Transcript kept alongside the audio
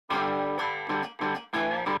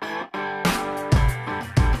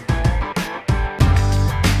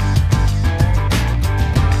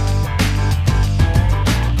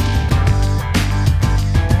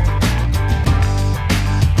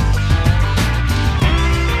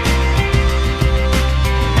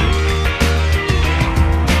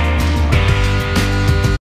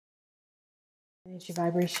energy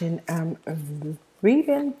vibration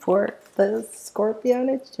reading for the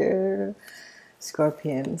Scorpio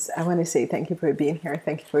Scorpions. I want to say thank you for being here.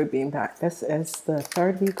 Thank you for being back. This is the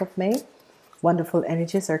third week of May. Wonderful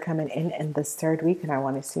energies are coming in this third week, and I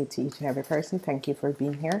want to say to each and every person, thank you for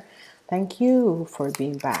being here. Thank you for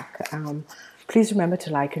being back. Please remember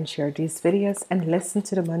to like and share these videos and listen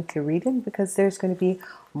to the monthly reading, because there's going to be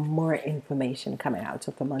more information coming out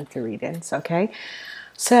of the monthly readings. Okay,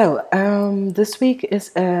 so this week is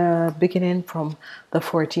beginning from the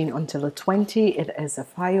 14th until the 20th. It is a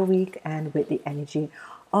fire week, and with the energy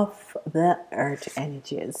of the earth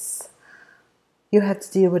energies, you have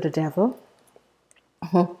to deal with the devil.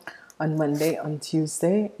 On Monday, on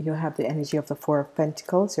Tuesday, you have the energy of the Four of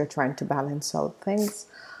Pentacles. You're trying to balance out things.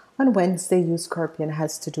 On Wednesday, you Scorpion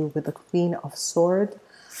has to do with the Queen of Swords,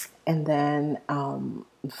 and then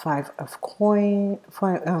Five of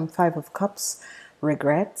Cups,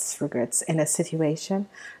 regrets in a situation.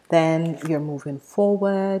 Then you're moving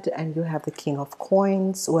forward, and you have the King of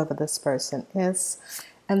Coins, whoever this person is,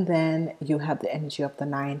 and then you have the energy of the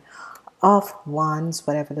Nine of Wands,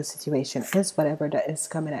 whatever the situation is, whatever that is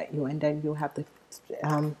coming at you, and then you have the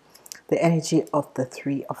energy of the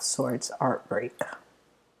Three of Swords, heartbreak.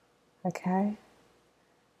 Okay,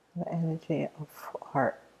 the energy of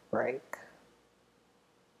heartbreak.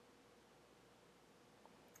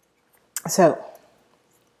 So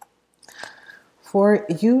for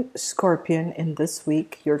you Scorpion, in this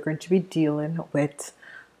week you're going to be dealing with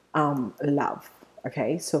love.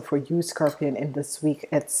 Okay, so for you Scorpion, in this week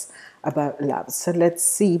it's about love. So let's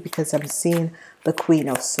see, because I'm seeing the Queen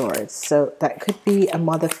of Swords. So that could be a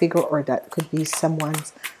mother figure, or that could be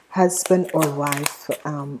someone's husband or wife,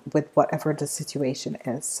 with whatever the situation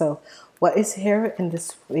is. So what is here in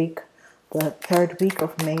this week, the third week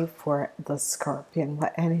of May, for the Scorpion?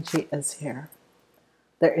 What energy is here?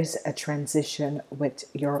 There is a transition with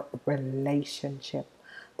your relationship.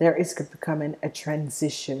 There is becoming a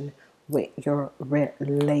transition with your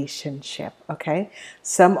relationship. Okay,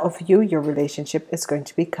 some of you, your relationship is going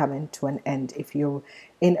to be coming to an end. If you're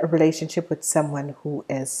in a relationship with someone who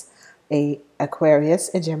is a Aquarius,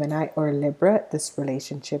 a Gemini, or a Libra, this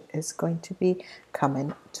relationship is going to be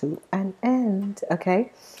coming to an end.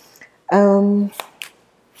 Okay,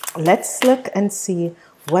 let's look and see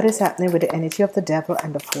what is happening with the energy of the Devil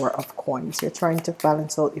and the Four of Coins. You're trying to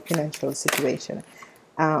balance out your financial situation.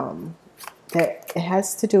 It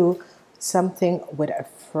has to do something with a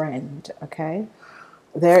friend. Okay,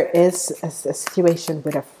 there is a situation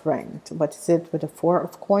with a friend. What is it with the Four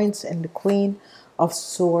of Coins and the Queen of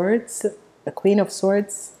Swords? The Queen of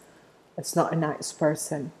Swords, it's not a nice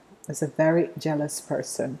person. It's a very jealous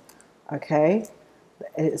person. Okay,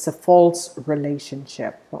 it's a false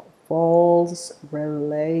relationship. False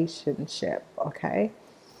relationship. Okay,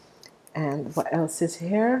 and what else is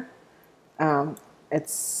here?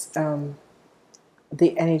 It's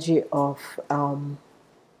the energy of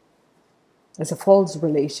it's a false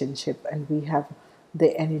relationship, and we have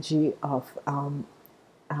the energy of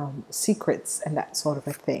secrets and that sort of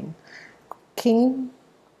a thing. King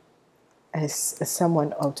is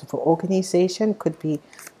someone out of an organization, could be,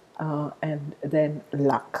 and then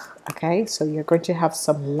luck. Okay, so you're going to have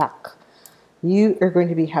some luck. You are going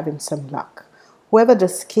to be having some luck. Whoever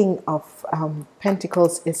this King of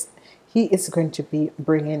Pentacles is, he is going to be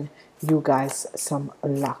bringing you guys some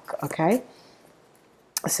luck. Okay,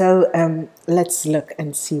 so let's look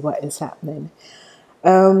and see what is happening.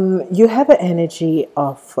 You have an energy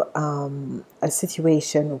of a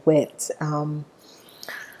situation with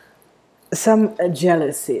some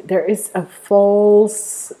jealousy. There is a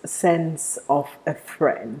false sense of a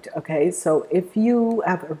friend. Okay, so if you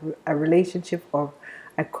have a relationship or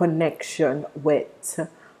a connection with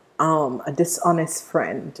a dishonest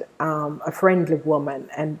friend, a friendly woman,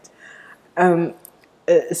 and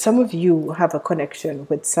some of you have a connection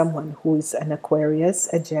with someone who is an Aquarius,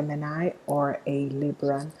 a Gemini, or a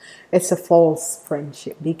Libran. It's a false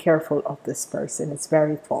friendship. Be careful of this person. It's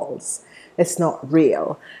very false. It's not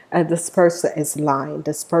real. And this person is lying.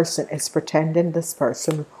 This person is pretending. This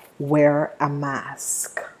person wear a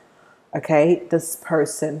mask. Okay? This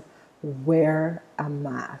person wear a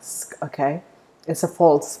mask. Okay? It's a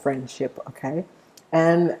false friendship. Okay?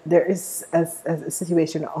 And there is a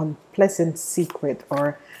situation, unpleasant secret,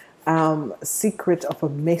 or secret of a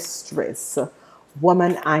mistress,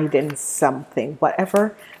 woman hiding something,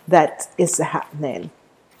 whatever that is happening.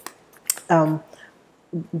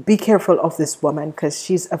 Be careful of this woman, because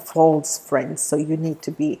she's a false friend, so you need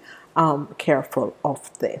to be careful of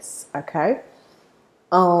this. Okay.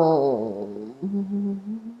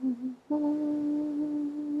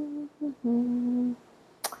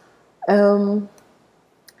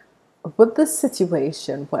 with this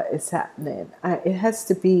situation, what is happening, it has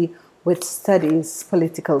to be with studies,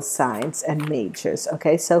 political science, and majors.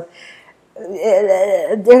 Okay, so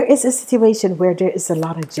there is a situation where there is a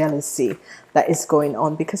lot of jealousy that is going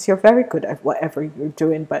on because you're very good at whatever you're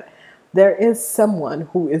doing, but there is someone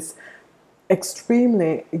who is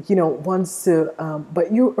extremely, wants to,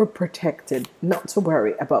 but you are protected. Not to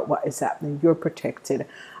worry about what is happening. You're protected.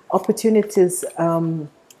 Opportunities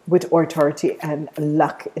with authority and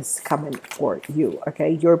luck is coming for you. Okay,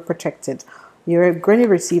 you're protected. You're going to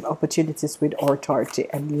receive opportunities with authority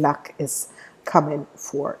and luck is coming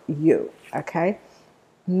for you. Okay,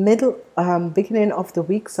 beginning of the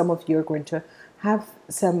week, some of you are going to have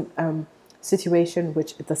some situation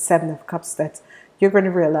which the Seven of Cups, that you're going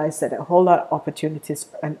to realize that a whole lot of opportunities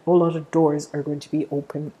and a whole lot of doors are going to be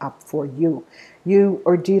opened up for you. You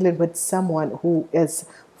are dealing with someone who is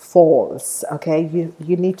false. Okay,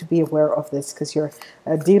 you need to be aware of this because you're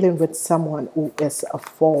dealing with someone who is a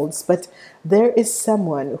false, but there is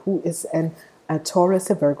someone who is a Taurus,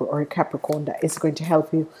 a Virgo, or a Capricorn that is going to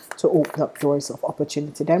help you to open up doors of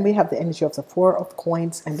opportunity. Then we have the energy of the Four of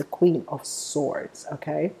Coins and the Queen of Swords.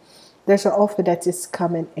 Okay, there's an offer that is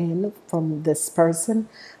coming in from this person,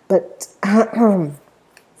 but I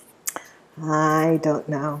don't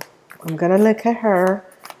know. I'm gonna look at her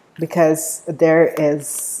because there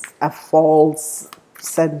is a false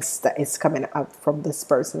sense that is coming up from this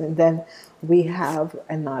person. And then we have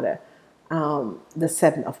another, the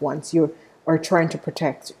Seven of Wands. You are trying to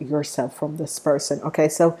protect yourself from this person. Okay,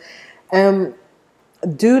 so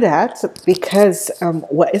do that because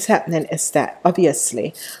what is happening is that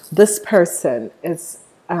obviously this person is,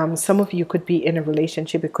 some of you could be in a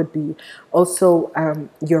relationship. It could be also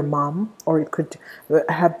your mom, or it could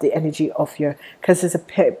have the energy of your, because it's a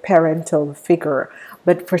parental figure.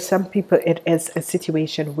 But for some people, it is a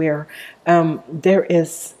situation where there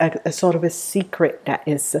is a sort of a secret that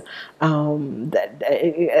is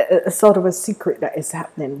a sort of a secret that is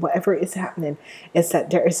happening. Whatever is happening is that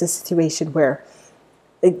there is a situation where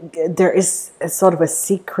there is a sort of a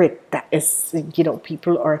secret that is,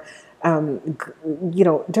 people are,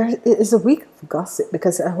 there is a week of gossip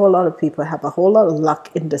because a whole lot of people have a whole lot of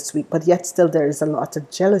luck in this week, but yet still there is a lot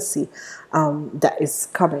of jealousy that is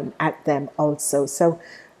coming at them also. So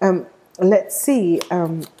let's see,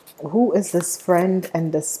 who is this friend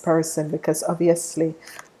and this person, because obviously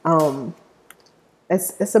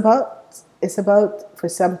it's about for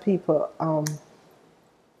some people.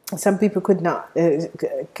 Some people could not it's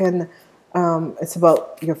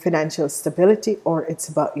about your financial stability, or it's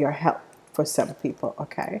about your health for some people.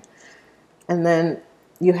 Okay, and then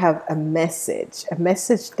you have a message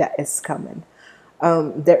that is coming.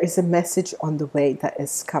 There is a message on the way that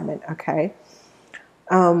is coming. Okay,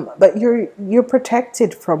 but you're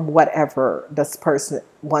protected from whatever this person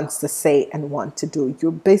wants to say and want to do.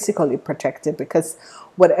 You're basically protected because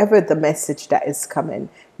whatever the message that is coming,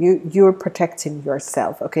 you're protecting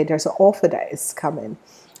yourself. Okay, there's an offer that is coming,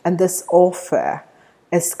 and this offer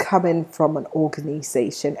is coming from an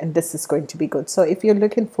organization, and this is going to be good. So if you're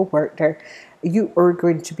looking for work there, you are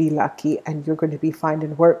going to be lucky and you're going to be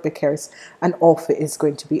finding work because an offer is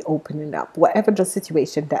going to be opening up. Whatever the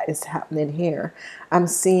situation that is happening here, I'm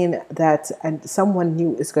seeing that, and someone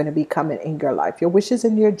new is going to be coming in your life. Your wishes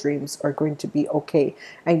and your dreams are going to be okay,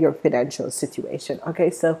 and your financial situation.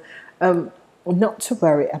 Okay, so not to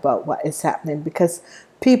worry about what is happening, because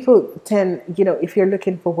people tend, if you're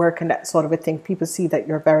looking for work and that sort of a thing, people see that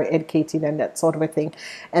you're very educated and that sort of a thing,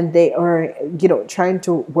 and they are, trying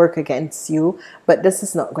to work against you. But this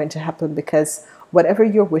is not going to happen, because whatever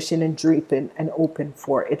you're wishing and dreaming and open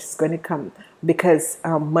for, it's going to come, because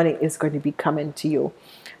money is going to be coming to you.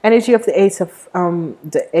 Energy of the Ace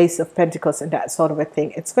of Pentacles and that sort of a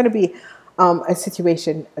thing. It's going to be a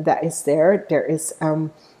situation that is there. There is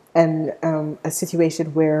a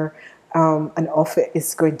situation where an offer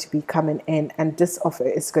is going to be coming in, and this offer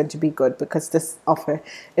is going to be good, because this offer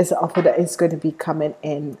is an offer that is going to be coming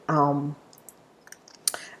in,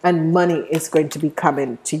 and money is going to be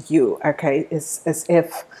coming to you. Okay, it's as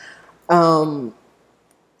if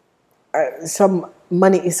some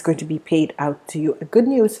money is going to be paid out to you. Good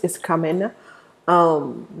news is coming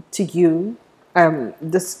to you.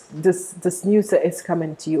 This news that is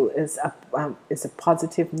coming to you is a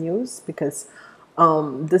positive news, because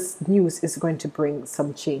this news is going to bring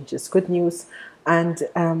some changes. Good news. And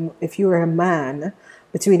if you're a man,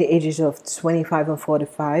 between the ages of 25 and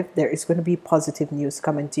 45, there is going to be positive news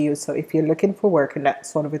coming to you. So if you're looking for work and that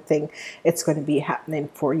sort of a thing, it's going to be happening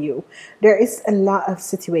for you. There is a lot of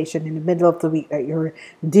situation in the middle of the week that you're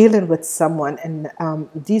dealing with someone, and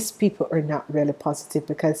these people are not really positive,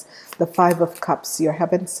 because the Five of Cups, you're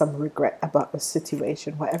having some regret about the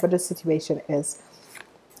situation. Whatever the situation is,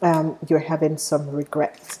 you're having some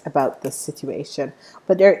regret about the situation,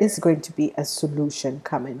 but there is going to be a solution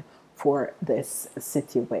coming for this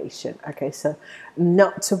situation. Okay, so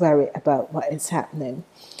not to worry about what is happening.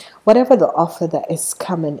 Whatever the offer that is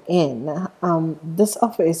coming in, this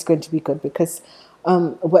offer is going to be good, because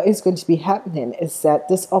what is going to be happening is that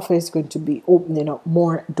this offer is going to be opening up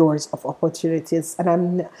more doors of opportunities.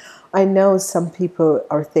 And I know some people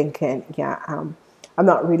are thinking, yeah, I'm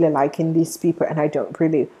not really liking these people, and I don't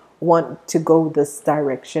really want to go this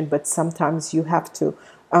direction. But sometimes you have to,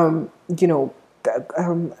 you know,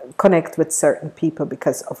 connect with certain people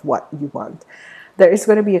because of what you want. There is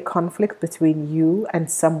going to be a conflict between you and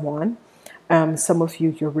someone. Some of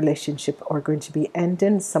you, your relationship are going to be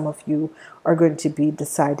ending. Some of you are going to be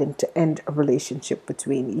deciding to end a relationship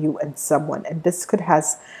between you and someone. And this could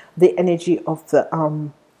has the energy of the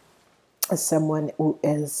someone who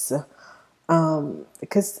is,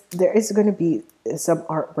 because there is going to be some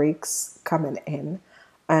heartbreaks coming in,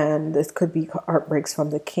 and it could be heartbreaks from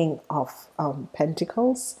the King of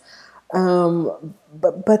Pentacles.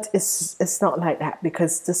 But it's not like that,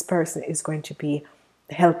 because this person is going to be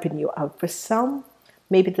helping you out. For some,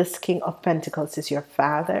 maybe this King of Pentacles is your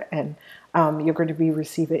father, and you're going to be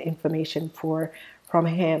receiving information from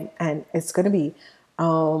him, and it's going to be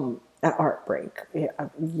a heartbreak. You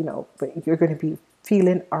know, but you're going to be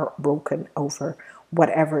feeling heartbroken over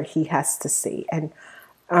whatever he has to say, and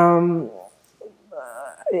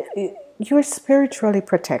you're spiritually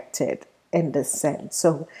protected in this sense.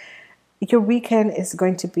 So your weekend is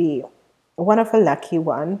going to be one of a lucky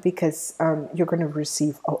one, because you're going to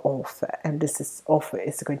receive an offer, and offer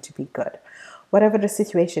is going to be good. Whatever the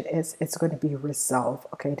situation is, it's going to be resolved.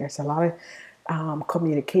 Okay, there's a lot of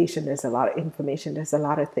communication, there's a lot of information, there's a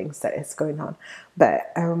lot of things that is going on,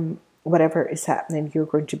 but whatever is happening, you're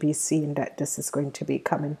going to be seeing that this is going to be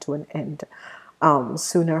coming to an end.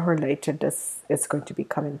 Sooner or later, this is going to be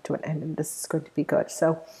coming to an end, and this is going to be good.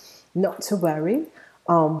 So not to worry.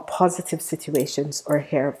 Positive situations are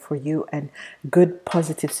here for you, and good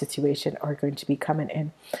positive situations are going to be coming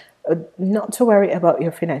in. Not to worry about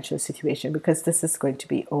your financial situation, because this is going to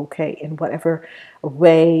be okay in whatever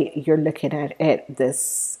way you're looking at it.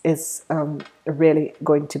 This is really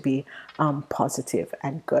going to be positive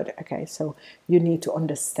and good. Okay, so you need to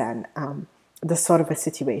understand the sort of a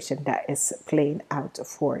situation that is playing out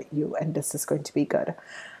for you, and this is going to be good.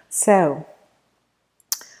 So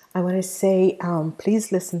I want to say,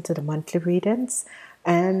 please listen to the monthly readings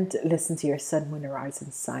and listen to your sun, moon, and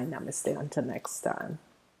rising sign. Namaste. Until next time.